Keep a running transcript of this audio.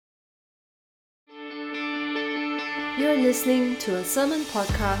You're listening to a sermon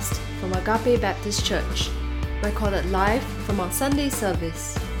podcast from Agape Baptist Church, recorded live from our Sunday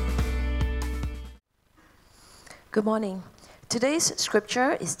service. Good morning. Today's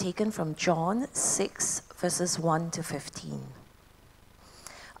scripture is taken from John 6, verses 1 to 15.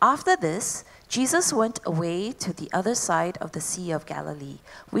 After this, Jesus went away to the other side of the Sea of Galilee,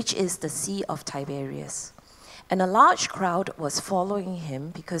 which is the Sea of Tiberias. And a large crowd was following him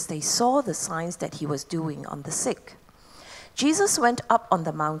because they saw the signs that he was doing on the sick. Jesus went up on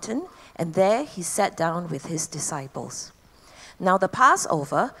the mountain, and there he sat down with his disciples. Now the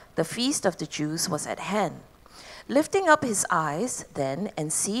Passover, the feast of the Jews, was at hand. Lifting up his eyes then,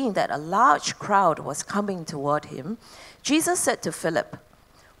 and seeing that a large crowd was coming toward him, Jesus said to Philip,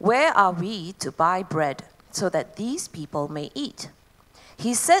 "Where are we to buy bread so that these people may eat?"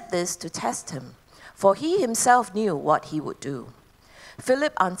 He said this to test him, for he himself knew what he would do.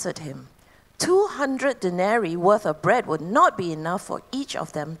 Philip answered him, 200 denarii worth of bread would not be enough for each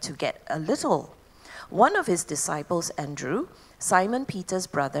of them to get a little. One of his disciples, Andrew, Simon Peter's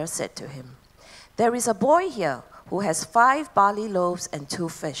brother, said to him, "There is a boy here who has 5 barley loaves and 2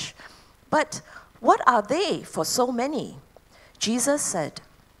 fish. But what are they for so many?" Jesus said,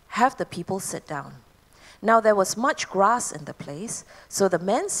 "Have the people sit down." Now there was much grass in the place, so the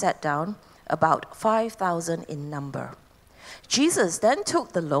men sat down, about 5,000 in number. Jesus then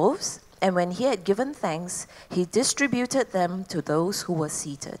took the loaves, and when he had given thanks, he distributed them to those who were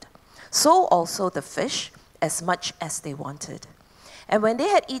seated. So also the fish, as much as they wanted. And when they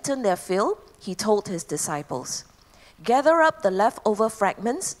had eaten their fill, he told his disciples, "Gather up the leftover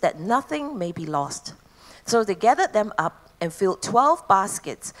fragments, that nothing may be lost." So they gathered them up and filled 12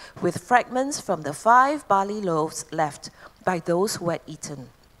 baskets with fragments from the 5 barley loaves left by those who had eaten.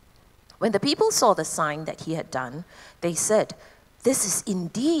 When the people saw the sign that he had done, they said, "This is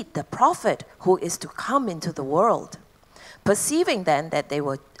indeed the prophet who is to come into the world." Perceiving then that they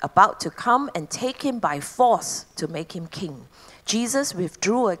were about to come and take him by force to make him king, Jesus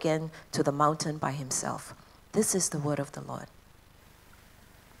withdrew again to the mountain by himself. This is the word of the Lord.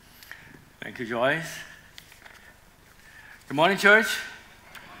 Thank you, Joyce. Good morning, church.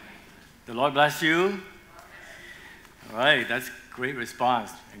 The Lord bless you. All right, that's a great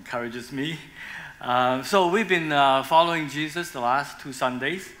response. Encourages me. So we've been following Jesus the last 2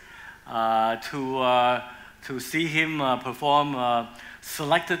 Sundays to see him perform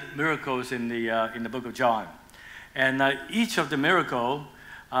selected miracles in the book of John, and each of the miracle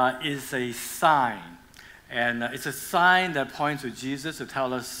is a sign, and it's a sign that points to Jesus to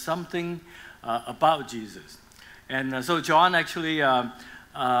tell us something about Jesus. And so John actually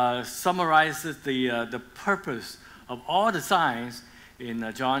summarizes the purpose of all the signs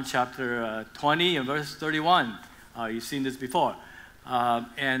in John chapter 20 and verse 31. You've seen this before.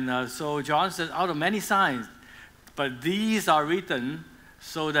 So John says, out of many signs, but these are written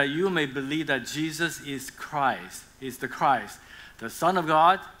so that you may believe that Jesus is Christ, is the Christ, the Son of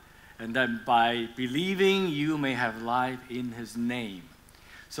God, and that by believing you may have life in his name.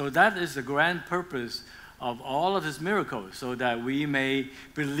 So that is the grand purpose of all of his miracles, so that we may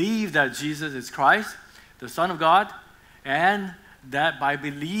believe that Jesus is Christ, the Son of God, and that by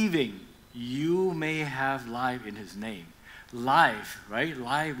believing you may have life in his name. Life, right?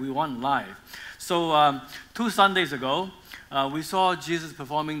 Life, we want life. So 2 Sundays ago, we saw Jesus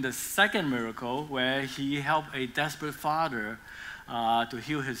performing the second miracle where he helped a desperate father to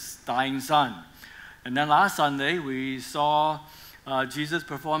heal his dying son. And then last Sunday, we saw Jesus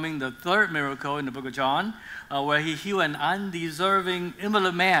performing the third miracle in the book of John, where he healed an undeserving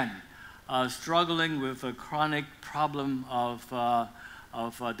invalid man struggling with a chronic problem of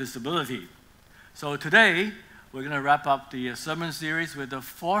disability. So today, we're going to wrap up the sermon series with the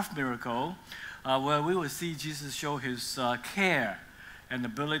fourth miracle, where we will see Jesus show his care and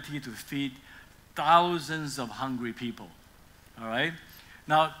ability to feed thousands of hungry people. All right?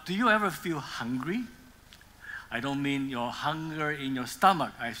 Now, do you ever feel hungry? I don't mean your hunger in your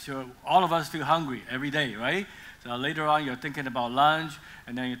stomach. I'm sure all of us feel hungry every day, right? So later on, you're thinking about lunch,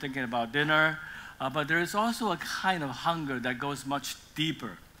 and then you're thinking about dinner. But there is also a kind of hunger that goes much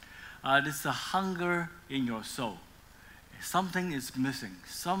deeper. This is a hunger in your soul. Something is missing.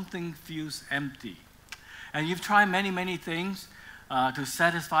 Something feels empty. And you've tried many, many things to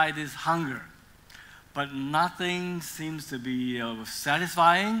satisfy this hunger. But nothing seems to be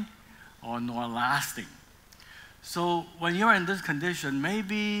satisfying or nor lasting. So when you're in this condition,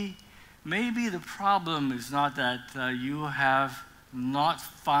 maybe the problem is not that you have not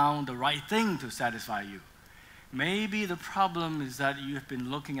found the right thing to satisfy you. Maybe the problem is that you've been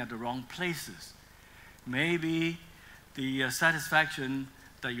looking at the wrong places. Maybe the satisfaction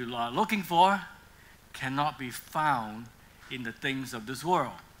that you are looking for cannot be found in the things of this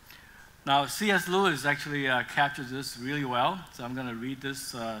world. Now, C.S. Lewis actually captures this really well, so I'm going to read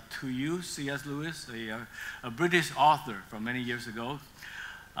this to you. C.S. Lewis, a British author from many years ago,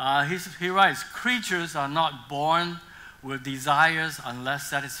 he writes, "Creatures are not born with desires unless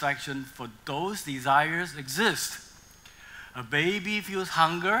satisfaction for those desires exist. A baby feels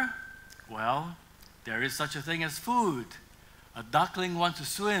hunger. Well, there is such a thing as food. A duckling wants to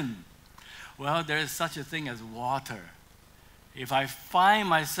swim. Well, there is such a thing as water. If I find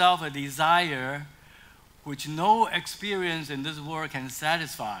myself a desire which no experience in this world can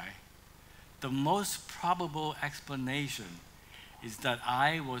satisfy, the most probable explanation is that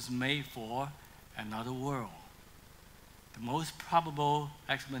I was made for another world." The most probable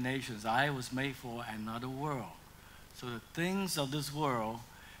explanation is I was made for another world. So the things of this world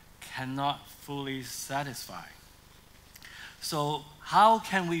cannot fully satisfy. So how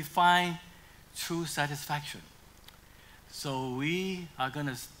can we find true satisfaction? So we are going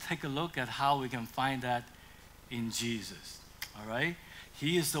to take a look at how we can find that in Jesus. All right?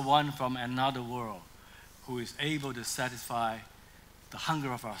 He is the one from another world who is able to satisfy the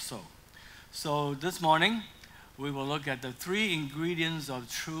hunger of our soul. So this morning, we will look at the 3 ingredients of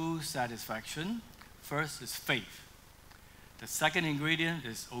true satisfaction. First is faith. The second ingredient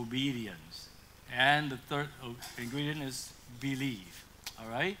is obedience. And the third ingredient is belief. All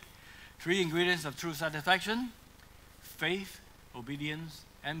right? 3 ingredients of true satisfaction: faith, obedience,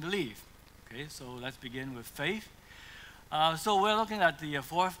 and belief. Okay, so let's begin with faith. So we're looking at the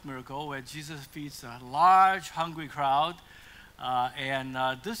 4th miracle where Jesus feeds a large, hungry crowd. And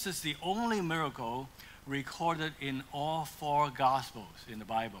this is the only miracle recorded in all 4 Gospels in the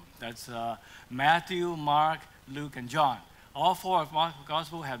Bible. That's Matthew, Mark, Luke, and John. All 4 of Mark's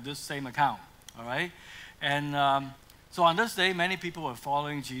Gospel have this same account. All right? And so on this day, many people were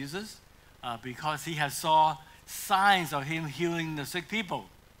following Jesus because he had saw signs of him healing the sick people,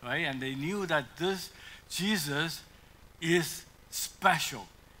 right? And they knew that this Jesus is special.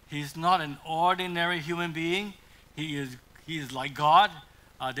 He's not an ordinary human being. He is like God.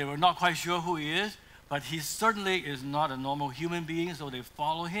 They were not quite sure who he is, but he certainly is not a normal human being, so they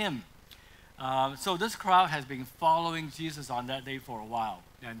follow him. So this crowd has been following Jesus on that day for a while,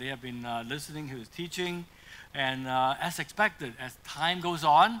 and they have been listening to his teaching. And as expected, as time goes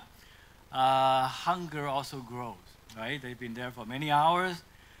on, hunger also grows, right? They've been there for many hours,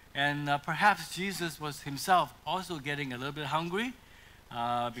 and perhaps Jesus was himself also getting a little bit hungry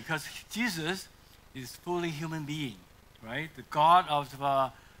because Jesus is fully human being, right? The God of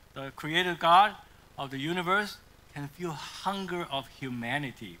the creator God of the universe can feel hunger of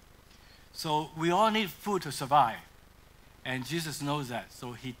humanity. So we all need food to survive, and Jesus knows that.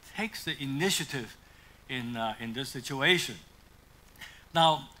 So he takes the initiative in this situation.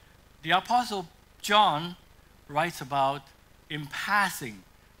 Now, the Apostle John writes about in passing.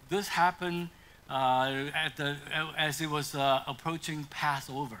 This happened as it was approaching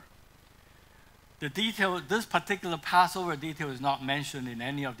Passover. The detail, this particular Passover detail is not mentioned in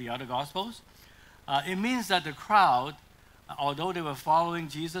any of the other Gospels. It means that the crowd, although they were following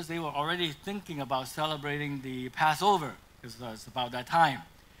Jesus, they were already thinking about celebrating the Passover. It's about that time.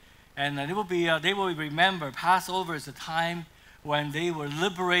 And they will remember Passover is the time when they were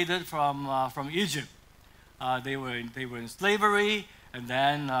liberated from Egypt. They were in slavery, and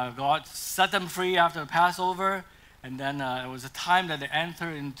then God set them free after the Passover. And then it was a time that they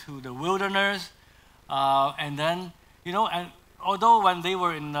entered into the wilderness. And then, and although when they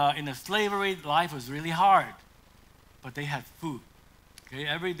were in the slavery, life was really hard, but they had food. Okay,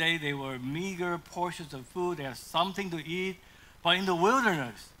 every day they were meager portions of food. They had something to eat. But in the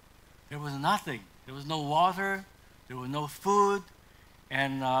wilderness, there was nothing. There was no water. There was no food,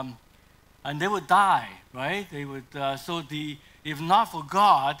 and they would die, right? They would. If not for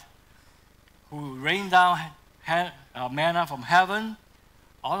God, who rained down manna from heaven,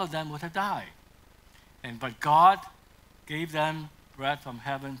 all of them would have died. But God gave them bread from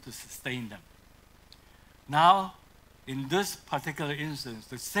heaven to sustain them. Now, in this particular instance,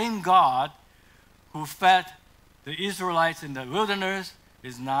 the same God who fed the Israelites in the wilderness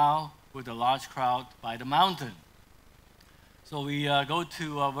is now with a large crowd by the mountain. So we go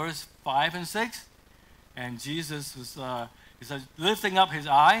to verse 5 and 6, and Jesus was lifting up his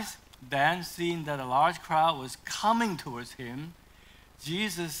eyes. Then, seeing that a large crowd was coming towards him,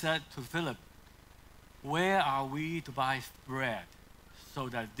 Jesus said to Philip, "Where are we to buy bread so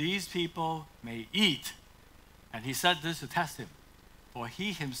that these people may eat?" And he said this to test him, for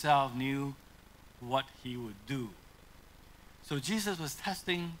he himself knew what he would do. So Jesus was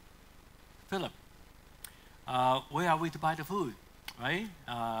testing Philip. Where are we to buy the food, right?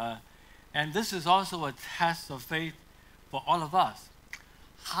 And this is also a test of faith for all of us.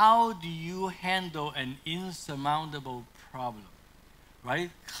 How do you handle an insurmountable problem? Right?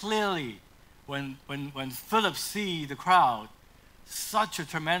 Clearly, when Philip see the crowd, such a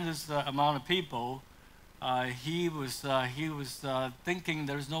tremendous amount of people, he was thinking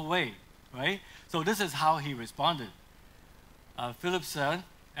there's no way, right? So this is how he responded. Philip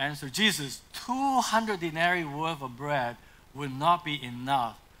answered Jesus, 200 denarii worth of bread would not be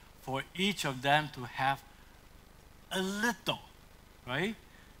enough for each of them to have a little, right?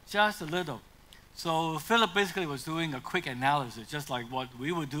 Just a little. So Philip basically was doing a quick analysis, just like what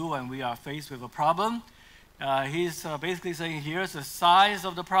we would do when we are faced with a problem. He's basically saying, here's the size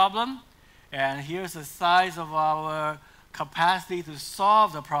of the problem, and here's the size of our capacity to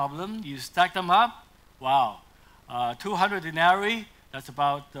solve the problem. You stack them up, wow. 200 denarii, that's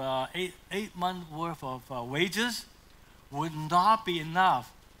about eight months worth of wages, would not be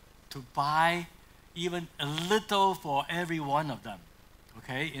enough to buy even a little for every one of them.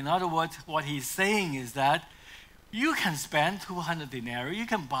 Okay? In other words, what he's saying is that you can spend 200 denarii, you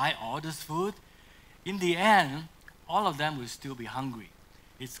can buy all this food. In the end, all of them will still be hungry.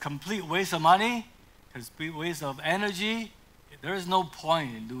 It's complete waste of money, complete waste of energy. There is no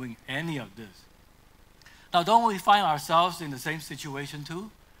point in doing any of this. Now, don't we find ourselves in the same situation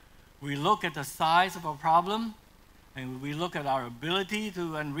too? We look at the size of our problem, and we look at our ability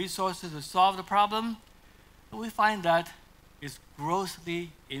and resources to solve the problem, and we find that it's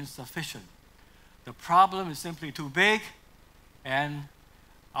grossly insufficient. The problem is simply too big, and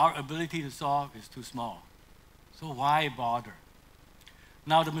our ability to solve is too small. So why bother?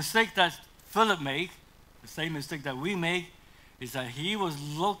 Now, the mistake that Philip made, the same mistake that we make, is that he was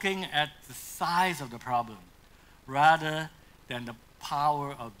looking at the size of the problem rather than the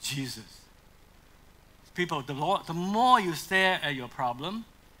power of Jesus. People, the more you stare at your problem,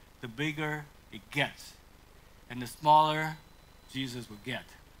 the bigger it gets, and the smaller Jesus will get,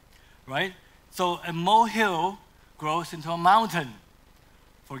 right? So a molehill grows into a mountain,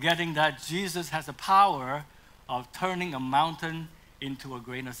 forgetting that Jesus has the power of turning a mountain into a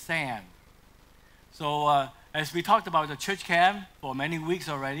grain of sand. So as we talked about the church camp for many weeks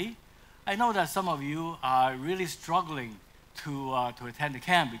already, I know that some of you are really struggling to attend the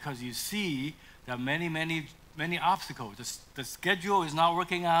camp because you see there are many obstacles. The schedule is not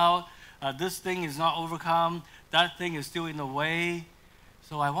working out. This thing is not overcome. That thing is still in the way.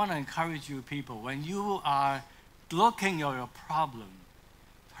 So I want to encourage you people, when you are looking at your problem,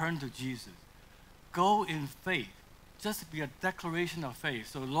 turn to Jesus. Go in faith. Just be a declaration of faith.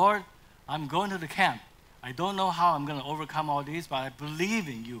 So Lord, I'm going to the camp. I don't know how I'm going to overcome all these, but I believe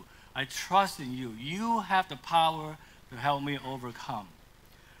in you. I trust in you. You have the power to help me overcome.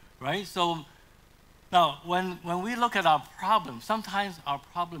 Right? So now, when we look at our problem, sometimes our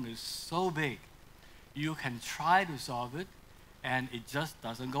problem is so big, you can try to solve it, and it just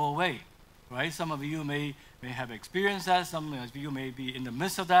doesn't go away. Right? Some of you may have experienced that. Some of you may be in the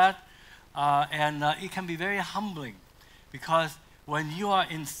midst of that. And it can be very humbling because when you are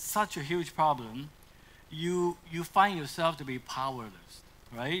in such a huge problem, you find yourself to be powerless,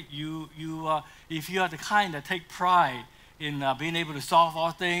 right? If you are the kind that take pride in being able to solve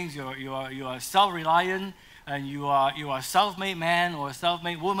all things, you are self-reliant, and you are a self-made man or a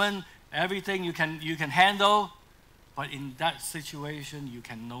self-made woman. Everything you can handle, but in that situation you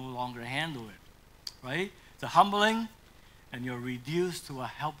can no longer handle it, right? It's humbling, and you're reduced to a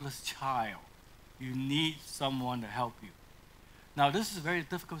helpless child. You need someone to help you. Now, this is a very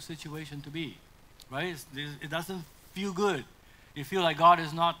difficult situation to be, right? It doesn't feel good. You feel like God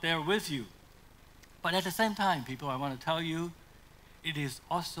is not there with you. But at the same time, people, I want to tell you, it is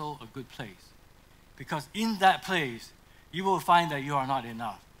also a good place. Because in that place, you will find that you are not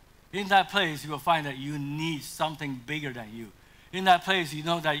enough. In that place, you will find that you need something bigger than you. In that place, you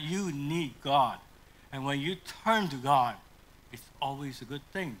know that you need God. And when you turn to God, it's always a good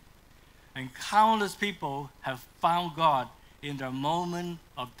thing. And countless people have found God in their moment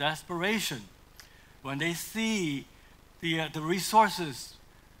of desperation. When they see the resources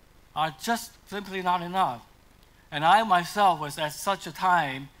are just simply not enough. And I myself was at such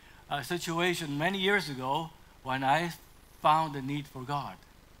a situation many years ago when I found the need for God.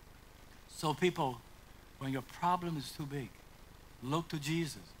 So people, when your problem is too big, look to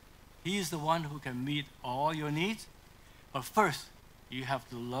Jesus. He is the one who can meet all your needs. But first, you have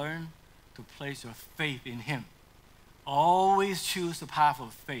to learn to place your faith in Him. Always choose the path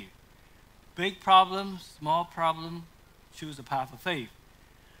of faith. Big problem, small problem, choose the path of faith.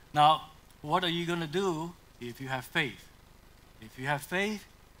 Now, what are you going to do if you have faith? If you have faith,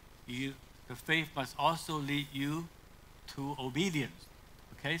 the faith must also lead you to obedience.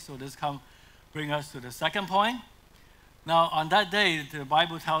 Okay, so this bring us to the second point. Now, on that day, the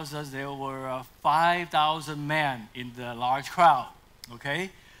Bible tells us there were 5,000 men in the large crowd.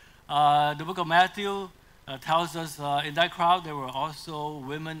 Okay, the book of Matthew tells us in that crowd there were also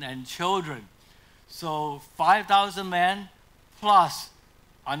women and children. So 5,000 men plus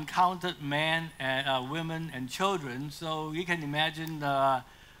uncounted men and women and children. So you can imagine the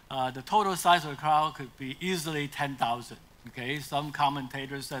total size of the crowd could be easily 10,000. Okay, some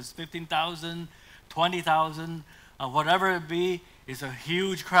commentators says 15,000, 20,000, whatever it be, it's a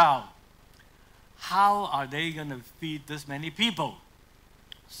huge crowd. How are they going to feed this many people?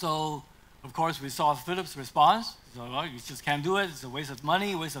 So, of course, we saw Philip's response. So, well, you just can't do it. It's a waste of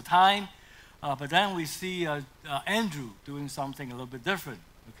money, waste of time. But then we see Andrew doing something a little bit different.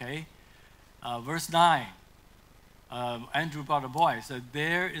 Okay, verse 9. Andrew brought a boy. He said,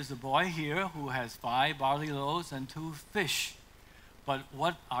 there is a boy here who has 5 barley loaves and 2 fish. But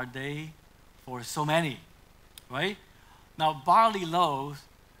what are they for so many? Right? Now, barley loaves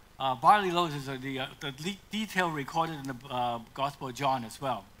is the detail recorded in the Gospel of John as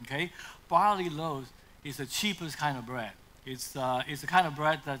well. Okay? Barley loaves is the cheapest kind of bread. It's the kind of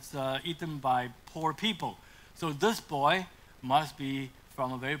bread that's eaten by poor people. So this boy must be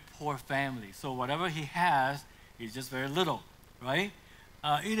from a very poor family. So whatever he has is just very little, right?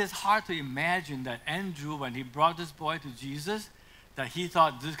 It is hard to imagine that Andrew, when he brought this boy to Jesus, that he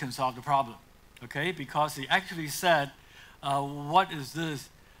thought this can solve the problem, okay? Because he actually said, what is this?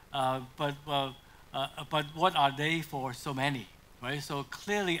 But what are they for so many, right? So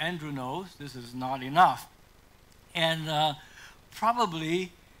clearly Andrew knows this is not enough. And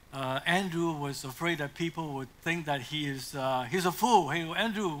probably Andrew was afraid that people would think that he's a fool. Hey,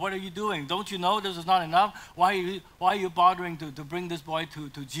 Andrew, what are you doing? Don't you know this is not enough? Why are you bothering to bring this boy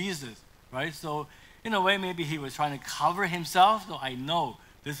to Jesus, right? So in a way, maybe he was trying to cover himself. So I know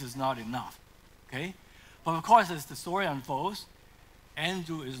this is not enough, okay? But of course, as the story unfolds,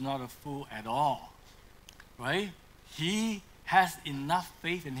 Andrew is not a fool at all, right? He has enough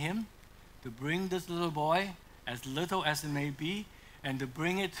faith in him to bring this little boy, as little as it may be, and to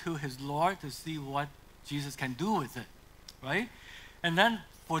bring it to his Lord to see what Jesus can do with it, right? And then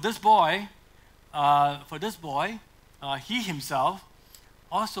for this boy, he himself,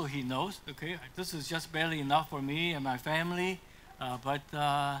 also he knows, okay, this is just barely enough for me and my family, but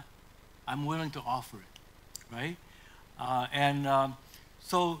I'm willing to offer it, right?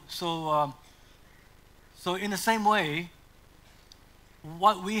 So in the same way,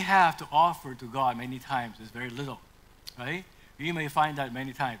 what we have to offer to God many times is very little, right? You may find that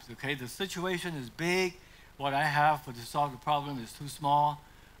many times, okay? The situation is big. What I have to solve the problem is too small.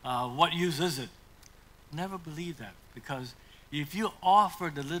 What use is it? Never believe that, because if you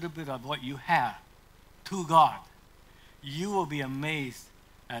offer the little bit of what you have to God, you will be amazed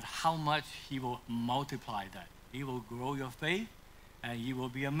at how much He will multiply that. He will grow your faith, and you will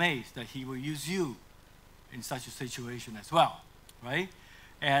be amazed that He will use you in such a situation as well, right?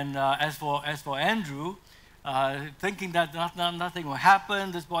 And as for Andrew, thinking that nothing will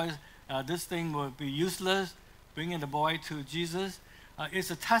happen, this thing will be useless, bringing the boy to Jesus,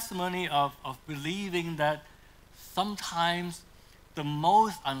 it's a testimony of believing that sometimes the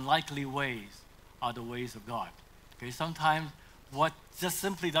most unlikely ways are the ways of God. Okay, sometimes what just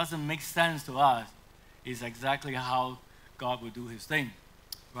simply doesn't make sense to us is exactly how God will do His thing,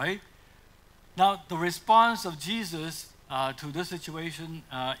 right? Now, the response of Jesus to this situation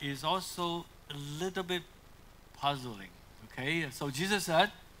is also a little bit puzzling, okay? So Jesus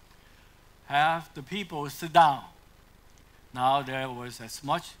said, have the people sit down. Now there was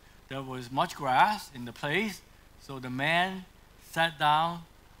much grass in the place, so the man sat down,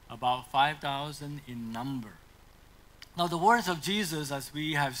 about 5,000 in number. Now the words of Jesus, as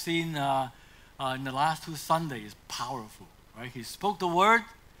we have seen in the last 2 Sundays, powerful, right? He spoke the word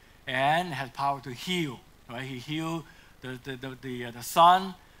and had power to heal, right? He healed the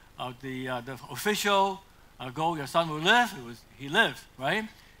son of the official. Go, your son will live. He lived, right?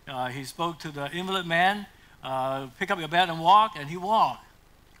 He spoke to the invalid man, pick up your bed and walk, and he walked.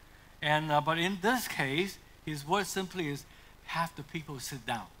 And but in this case, his word simply is, have the people sit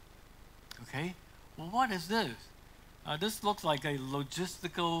down. Okay? Well, what is this? This looks like a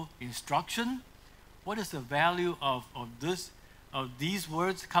logistical instruction. What is the value of these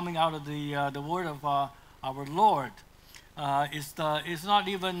words coming out of the word of our Lord? It's not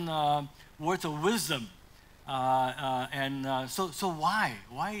even words of wisdom. So why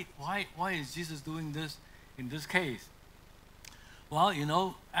is Jesus doing this in this case?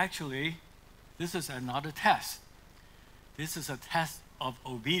 Well, actually, this is another test. This is a test of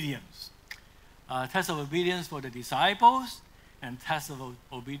obedience. A test of obedience for the disciples and test of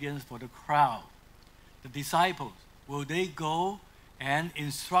obedience for the crowd. The disciples, will they go and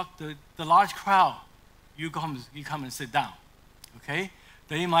instruct the large crowd? You come and sit down. Okay?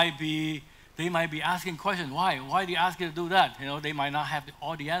 They might be asking questions. Why do you ask you to do that? They might not have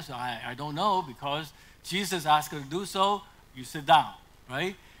all the answer. I don't know, because Jesus asked you to do so. You sit down,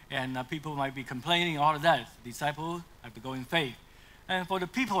 right? And people might be complaining, all of that. Disciples have to go in faith. And for the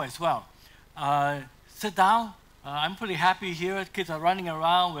people as well, sit down. I'm pretty happy here. Kids are running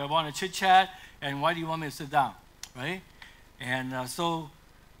around. We want to chit-chat. And why do you want me to sit down, right? And so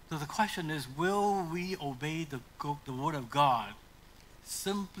the question is, will we obey the Word of God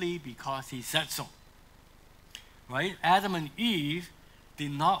simply because He said so? Right? Adam and Eve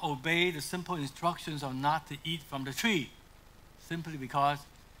did not obey the simple instructions of not to eat from the tree, simply because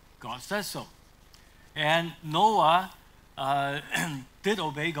God said so. And Noah did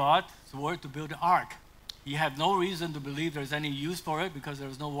obey God's word to build the ark. He had no reason to believe there's any use for it because there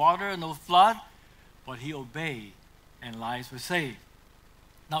was no water, no flood, but he obeyed and lives were saved.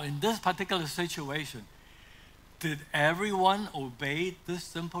 Now, in this particular situation, did everyone obey this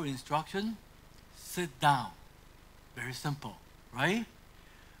simple instruction? Sit down. Very simple, right?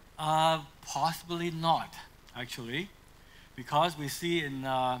 Possibly not, actually, because we see in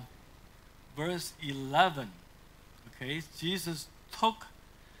verse 11, okay, Jesus took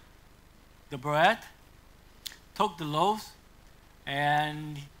the bread, took the loaves,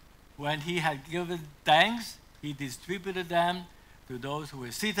 and when he had given thanks, he distributed them to those who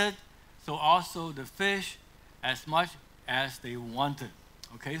were seated, so also the fish as much as they wanted.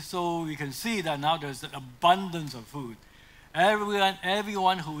 Okay, so we can see that now there's an abundance of food.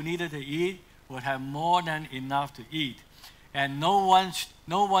 Everyone who needed to eat would have more than enough to eat. And no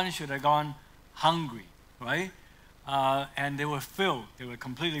one should have gone hungry, right? And they were filled. They were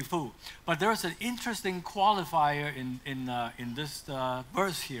completely full. But there's an interesting qualifier in this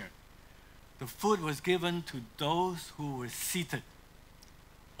verse here. The food was given to those who were seated.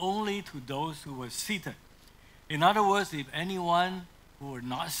 Only to those who were seated. In other words, if anyone who were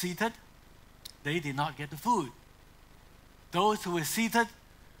not seated, they did not get the food. Those who were seated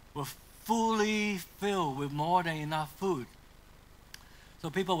were fully filled with more than enough food. So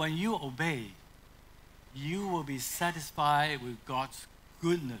people, when you obey, you will be satisfied with God's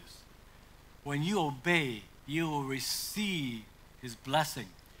goodness. When you obey, you will receive His blessing.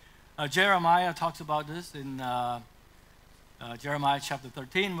 Jeremiah talks about this in Jeremiah chapter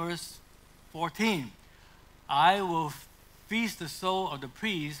 13, verse 14. I will feast the soul of the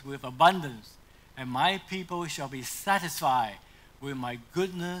priest with abundance, and my people shall be satisfied with my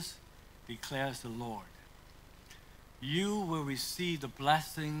goodness, declares the Lord. You will receive the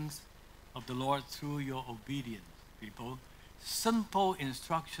blessings of the Lord through your obedience, people. Simple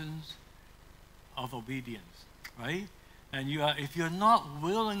instructions of obedience, right? And if you're not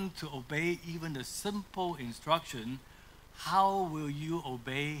willing to obey even the simple instruction, how will you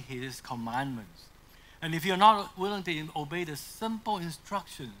obey His commandments? And if you're not willing to obey the simple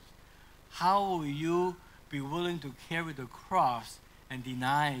instructions, how will you be willing to carry the cross and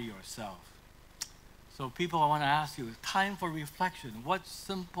deny yourself? So people, I want to ask you, time for reflection. What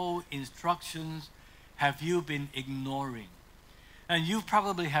simple instructions have you been ignoring? And you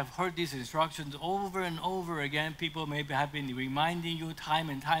probably have heard these instructions over and over again. People maybe have been reminding you time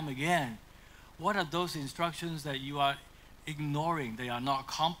and time again. What are those instructions that you are ignoring? They are not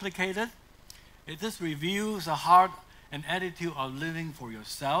complicated. This reveals a heart and attitude of living for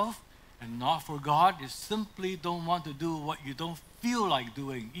yourself and not for God. You simply don't want to do what you don't feel like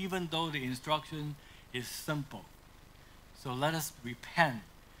doing, even though the instruction is simple. So let us repent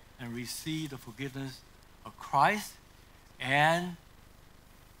and receive the forgiveness of Christ and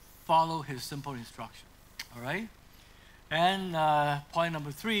follow His simple instruction. All right? And point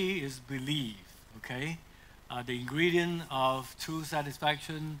number 3 is believe. Okay? The ingredient of true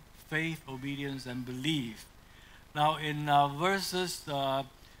satisfaction, faith, obedience, and belief. Now in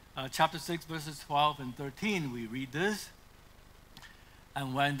chapter 6, verses 12 and 13, we read this.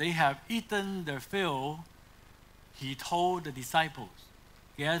 And when they have eaten their fill, He told the disciples,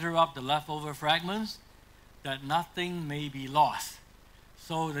 gather up the leftover fragments, that nothing may be lost.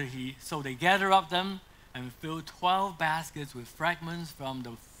 So they gather up them and fill 12 baskets with fragments from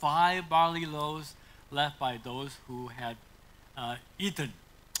the 5 barley loaves left by those who had eaten.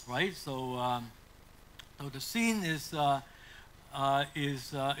 Right? So the scene is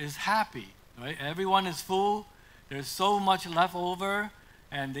happy. Right? Everyone is full. There's so much left over,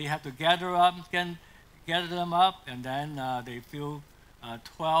 and they have to gather them up, and then they fill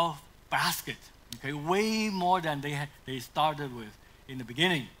 12 baskets. Okay, way more than they started with in the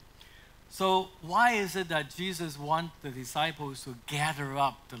beginning. So why is it that Jesus wants the disciples to gather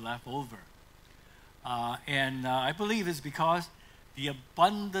up the leftover? I believe it's because the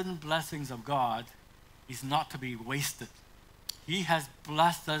abundant blessings of God is not to be wasted. He has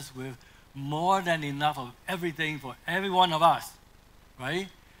blessed us with more than enough of everything for every one of us, right?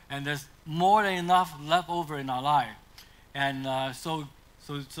 And there's more than enough left over in our life. And so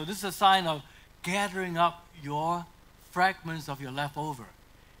this is a sign of gathering up your fragments of your leftover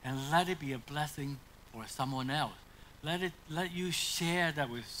and let it be a blessing for someone else. Let you share that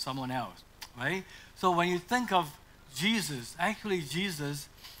with someone else, right? So when you think of Jesus, actually Jesus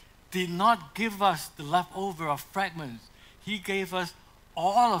did not give us the leftover of fragments. He gave us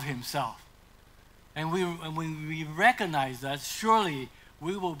all of himself. And when we recognize that, surely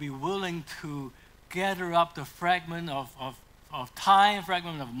we will be willing to gather up the fragment of time,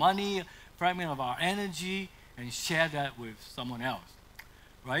 fragment of money, fragment of our energy, and share that with someone else,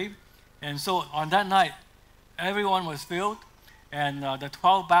 right? And so on that night, everyone was filled, and the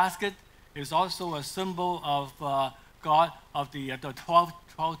 12 basket is also a symbol of God, of the 12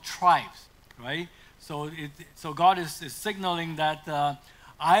 tribes, right? So God is signaling that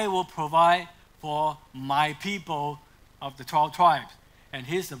I will provide for my people of the 12 tribes. And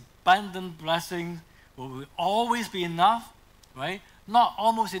his abundant blessing will always be enough, right? Not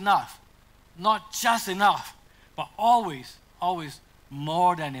almost enough, not just enough, but always, always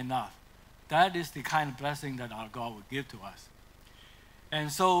more than enough. That is the kind of blessing that our God will give to us.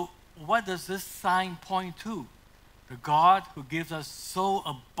 And so what does this sign point to? The God who gives us so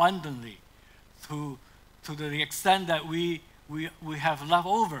abundantly to the extent that we have left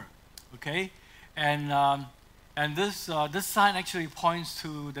over, okay? And this sign actually points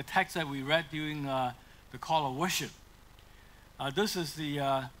to the text that we read during the call of worship. This is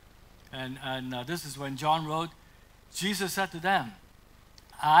this is when John wrote, Jesus said to them,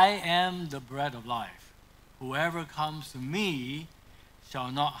 I am the bread of life. Whoever comes to me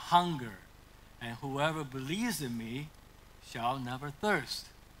shall not hunger, and whoever believes in me shall never thirst.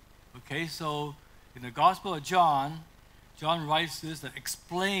 Okay, so in the Gospel of John, John writes this that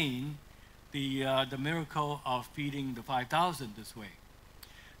explain the miracle of feeding the 5,000 this way.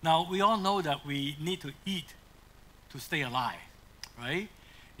 Now, we all know that we need to eat to stay alive, right?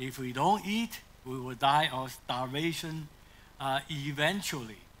 If we don't eat, we will die of starvation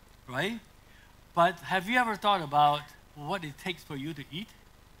eventually, right? But have you ever thought about what it takes for you to eat?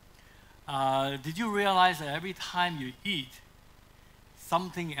 Did you realize that every time you eat,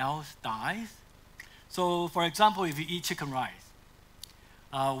 something else dies? So, for example, if you eat chicken rice,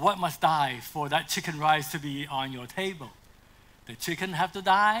 what must die for that chicken rice to be on your table? The chicken have to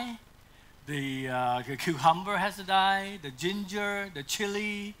die, the cucumber has to die, the ginger, the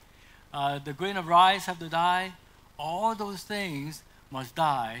chili, the grain of rice have to die. All those things must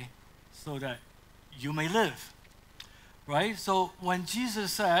die so that you may live, right? So when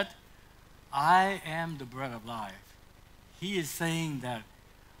Jesus said, I am the bread of life, he is saying that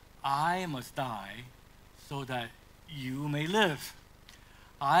I must die so that you may live.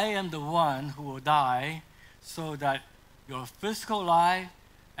 I am the one who will die so that your physical life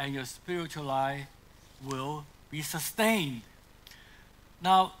and your spiritual life will be sustained.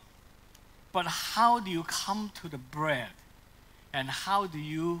 Now, but how do you come to the bread? And how do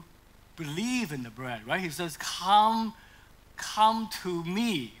you believe in the bread, right? He says, come to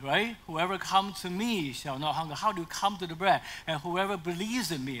me, right? Whoever comes to me shall not hunger. How do you come to the bread? And whoever believes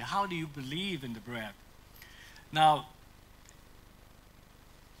in me, how do you believe in the bread? Now,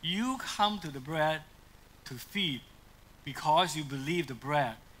 you come to the bread to feed because you believe the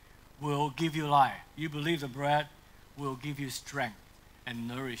bread will give you life. You believe the bread will give you strength and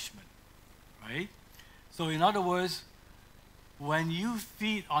nourishment, right? So in other words, when you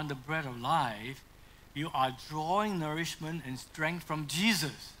feed on the bread of life, you are drawing nourishment and strength from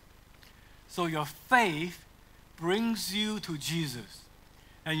Jesus. So your faith brings you to Jesus,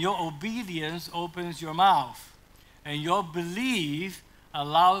 and your obedience opens your mouth, and your belief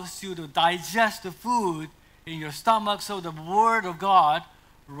allows you to digest the food in your stomach so the Word of God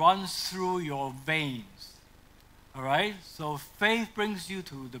runs through your veins. All right? So faith brings you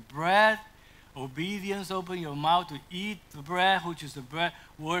to the bread. Obedience opens your mouth to eat the bread, which is the bread,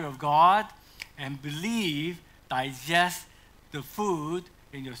 Word of God. And believe, digest the food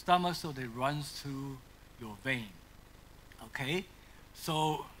in your stomach so that it runs through your vein. Okay?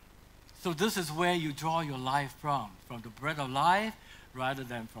 So this is where you draw your life from the bread of life, rather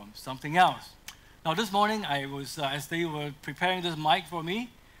than from something else. Now this morning I was, as they were preparing this mic for me,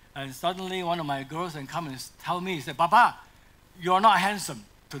 and suddenly one of my girls come and tell me, he said, Papa, you're not handsome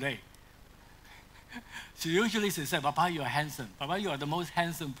today. She usually says, Papa, you are handsome. Papa, you are the most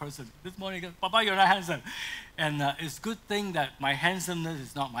handsome person. This morning, Papa, you're not handsome. And it's a good thing that my handsomeness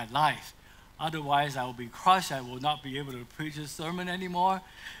is not my life. Otherwise, I will be crushed. I will not be able to preach a sermon anymore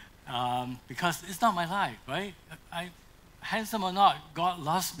because it's not my life, right? Handsome or not, God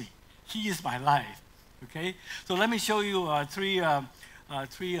loves me. He is my life, okay? So let me show you three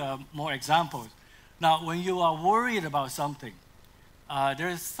more examples. Now, when you are worried about something, there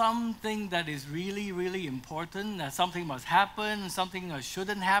is something that is really, really important, that something must happen, something that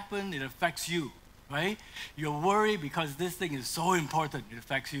shouldn't happen, it affects you, right? You're worried because this thing is so important, it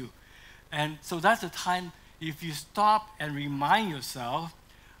affects you. And so that's the time, if you stop and remind yourself,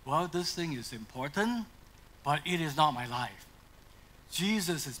 well, this thing is important, but it is not my life.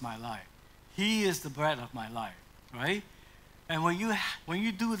 Jesus is my life. He is the bread of my life, right? And when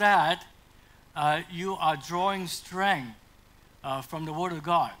you do that, you are drawing strength from the Word of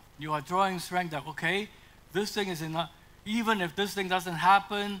God. You are drawing strength that, okay, this thing is enough. Even if this thing doesn't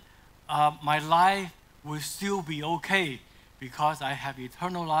happen, my life will still be okay because I have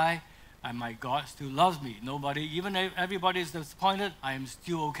eternal life and my God still loves me. Even if everybody is disappointed, I am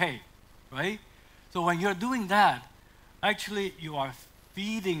still okay, right? So when you're doing that, actually you are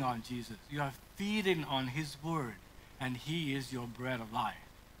feeding on Jesus. You are feeding on His Word, and He is your bread of life,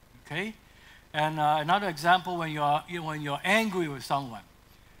 okay? And another example, when you're angry with someone.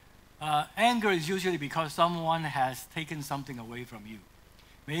 Anger is usually because someone has taken something away from you.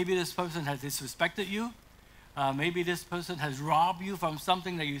 Maybe this person has disrespected you. Maybe this person has robbed you from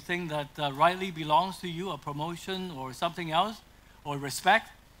something that you think that rightly belongs to you, a promotion or something else, or respect.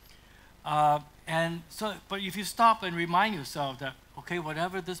 But if you stop and remind yourself that, okay,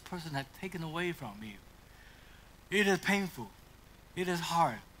 whatever this person had taken away from you, it is painful, it is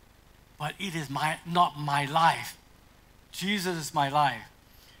hard, but it is not my life. Jesus is my life.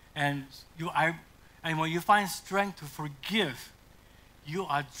 And when you find strength to forgive, you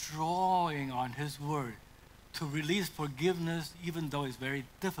are drawing on His Word to release forgiveness even though it's very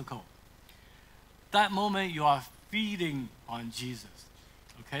difficult. That moment you are feeding on Jesus,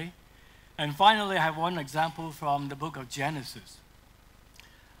 okay? And finally, I have one example from the book of Genesis.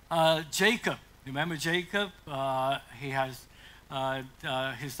 Jacob, remember Jacob? He has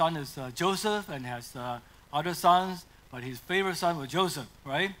his son is Joseph and has other sons, but his favorite son was Joseph,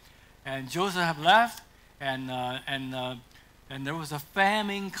 right? And Joseph had left, and there was a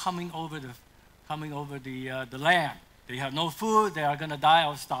famine coming over the land. They have no food. They are going to die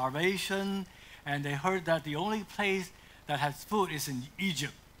of starvation, and they heard that the only place that has food is in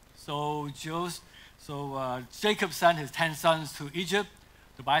Egypt. So Jacob sent his 10 sons to Egypt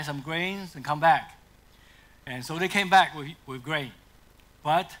to buy some grains and come back. And so they came back with grain,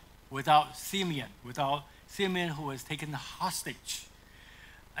 but without Simeon who was taken hostage.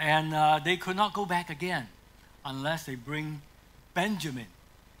 And they could not go back again unless they bring Benjamin,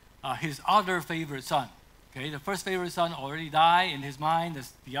 his other favorite son. Okay, the first favorite son already died in his mind.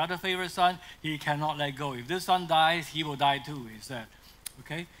 The other favorite son, he cannot let go. If this son dies, he will die too, he said.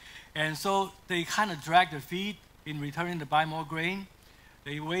 Okay, and so they kind of dragged their feet in returning to buy more grain.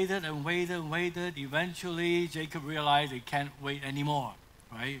 They waited and waited and waited. Eventually, Jacob realized they can't wait anymore,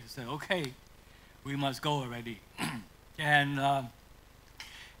 right? He said, okay, we must go already.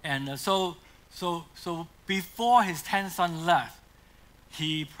 So before his 10 sons left,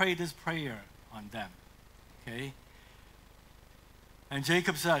 he prayed this prayer on them, okay? And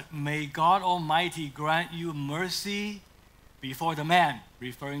Jacob said, may God Almighty grant you mercy before the man,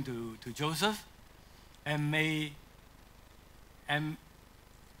 referring to Joseph, and may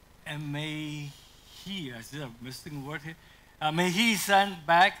he, is there a missing word here? May he send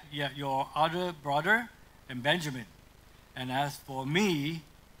back your other brother and Benjamin. And as for me,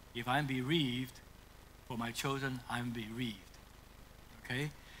 if I'm bereaved, for my children, I'm bereaved.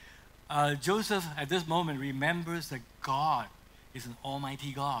 Okay? Joseph, at this moment, remembers that God is an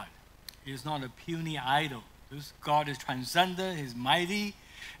almighty God. He is not a puny idol. This God is transcendent, He's mighty.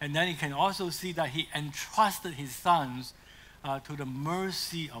 And then he can also see that he entrusted his sons to the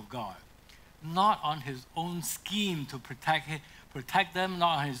mercy of God. Not on his own scheme to protect them,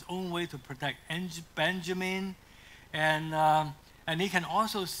 not on his own way to protect Benjamin. And he can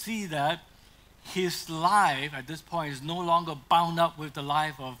also see that his life at this point is no longer bound up with the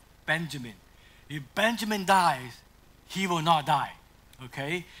life of Benjamin. If Benjamin dies, he will not die.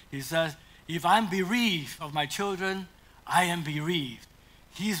 Okay? He says, if I'm bereaved of my children, I am bereaved.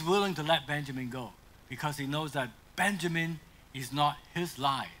 He's willing to let Benjamin go because he knows that Benjamin is not his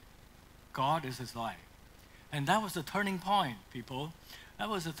life. God is his life. And that was the turning point, people. That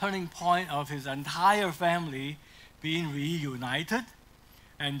was the turning point of his entire family being reunited.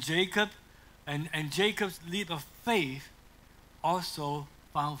 And Jacob And Jacob's leap of faith also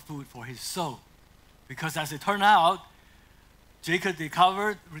found food for his soul. Because as it turned out, Jacob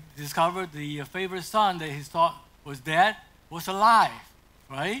discovered the favorite son that he thought was dead was alive,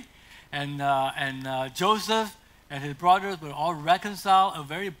 right? And Joseph and his brothers were all reconciled. A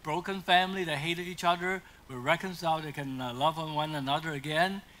very broken family that hated each other were reconciled. They can love one another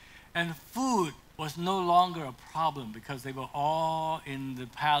again. And food was no longer a problem because they were all in the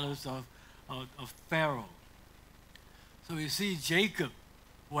palace of Pharaoh. So you see, Jacob,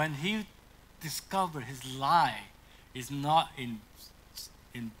 when he discovered his life is not in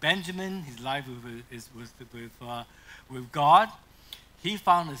Benjamin, his life is with God, he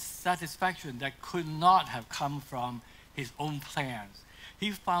found a satisfaction that could not have come from his own plans.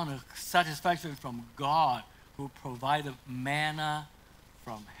 He found a satisfaction from God who provided manna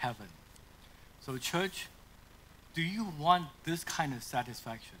from heaven. So church, do you want this kind of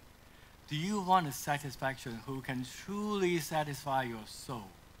satisfaction? Do you want a satisfaction who can truly satisfy your soul?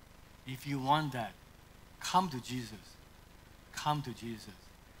 If you want that, come to Jesus. Come to Jesus.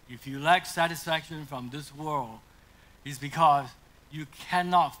 If you lack satisfaction from this world, it's because you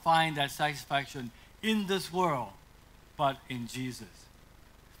cannot find that satisfaction in this world, but in Jesus.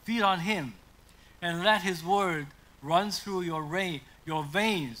 Feed on Him and let His word run through your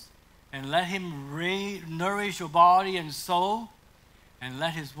veins, and let Him nourish your body and soul, and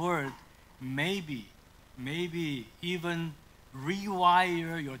let His word maybe even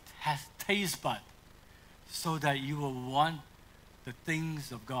rewire your taste bud so that you will want the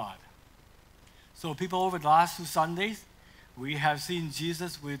things of God. So people, over the last 2 Sundays, we have seen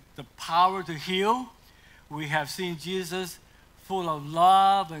Jesus with the power to heal. We have seen Jesus full of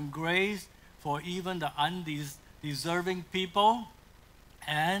love and grace for even the undeserving people.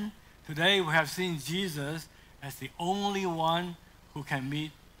 And today we have seen Jesus as the only one who can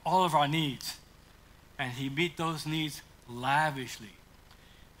meet all of our needs. And He meets those needs lavishly.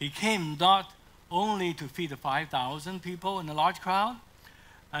 He came not only to feed the 5,000 people in a large crowd,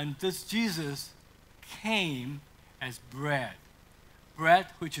 and this Jesus came as bread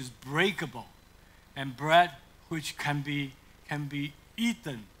which is breakable, and bread which can be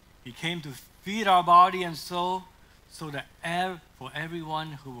eaten. He came to feed our body and soul, so that for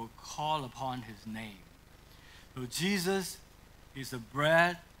everyone who will call upon His name. So Jesus is the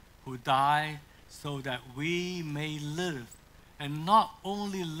bread who died so that we may live, and not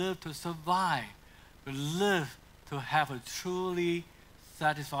only live to survive, but live to have a truly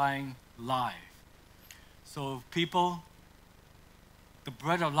satisfying life. So people, the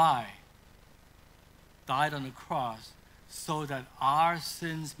bread of life died on the cross so that our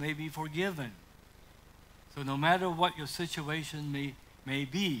sins may be forgiven. So no matter what your situation may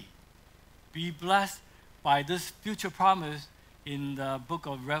be blessed by this future promise in the book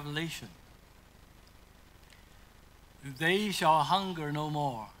of Revelation. They shall hunger no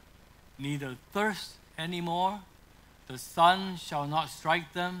more, neither thirst any more. The sun shall not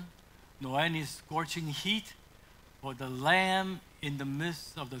strike them, nor any scorching heat, for the Lamb in the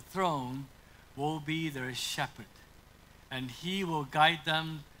midst of the throne will be their shepherd, and He will guide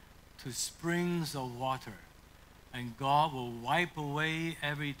them to springs of water, and God will wipe away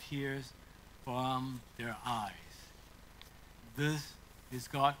every tear from their eyes. This is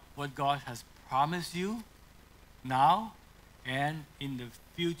what God has promised you now and in the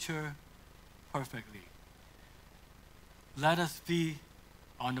future perfectly. Let us feed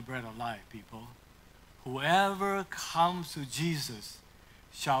on the bread of life, people. Whoever comes to Jesus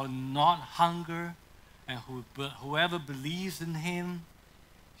shall not hunger, and whoever believes in Him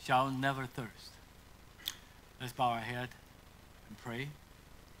shall never thirst. Let's bow our head and pray.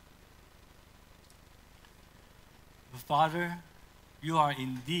 Father, You are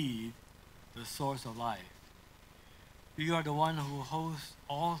indeed the source of life. You are the one who holds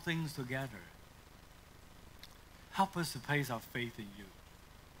all things together. Help us to place our faith in You.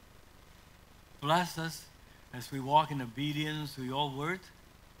 Bless us as we walk in obedience to Your word,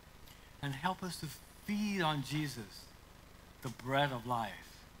 and help us to feed on Jesus, the bread of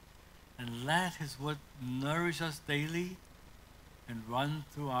life, and let His word nourish us daily and run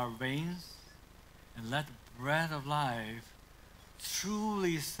through our veins, and let the bread of life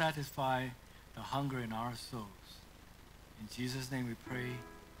truly satisfy the hunger in our souls. In Jesus' name we pray.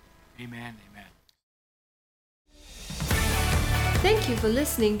 Amen. Amen. Thank you for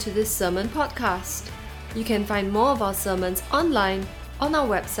listening to this sermon podcast. You can find more of our sermons online on our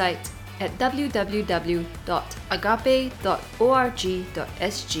website at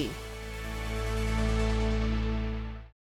www.agape.org.sg.